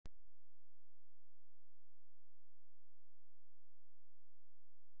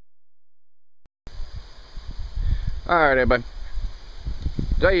Alright everybody,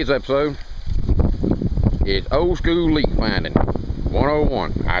 today's episode is old school leak finding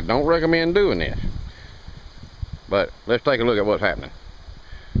 101. I don't recommend doing this, but let's take a look at what's happening.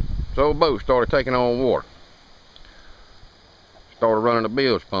 So old boat started taking on water, started running a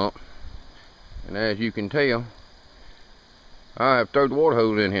bilge pump, and as you can tell, I have thrown the water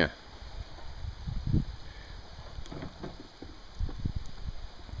hose in here.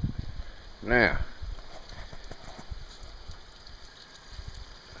 Now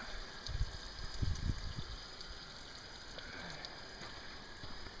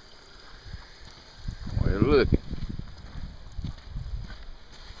we're looking.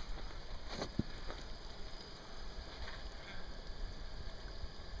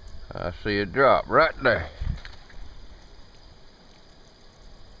 I see a drop right there.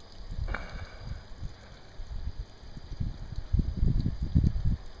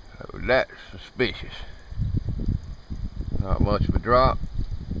 So that's suspicious. Not much of a drop,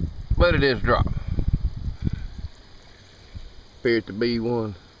 but it is a drop. Appears to be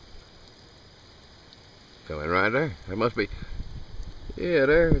one coming right there. That must be, yeah,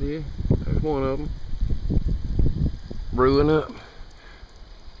 there it is. There's one of them. Brewing up.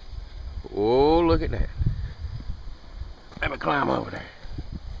 Oh, look at that. Let me climb over there.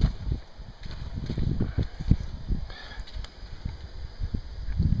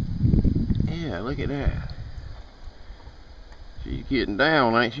 Yeah, look at that. She's getting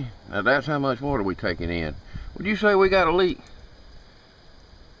down, ain't she? Now that's how much water we taking in. Would you say we got a leak?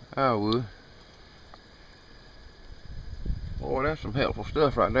 I would. Boy, that's some helpful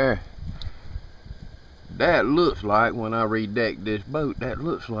stuff right there. That looks like, when I redecked this boat, that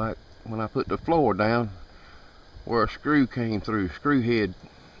looks like when I put the floor down where a screw came through. Screw head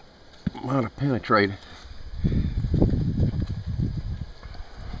might have penetrated.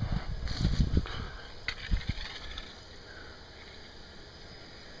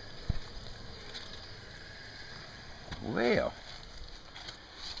 Well,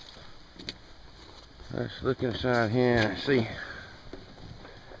 let's look inside here and see.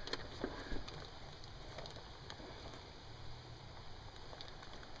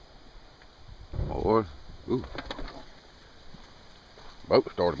 Or, ooh,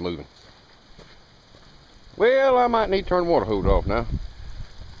 boat started moving. Well, I might need to turn the water hose off now.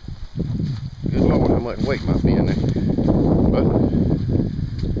 Good Lord, how much weight might be in there. But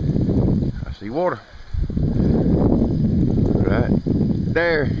I see water right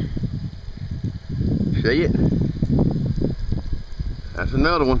there. See it? That's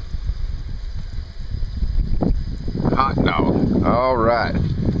another one. Hot dog. All right.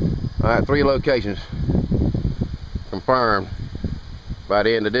 All right, 3 locations confirmed. By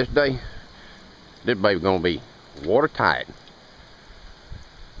the end of this day, this baby's gonna be watertight.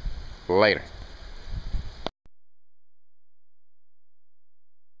 Later.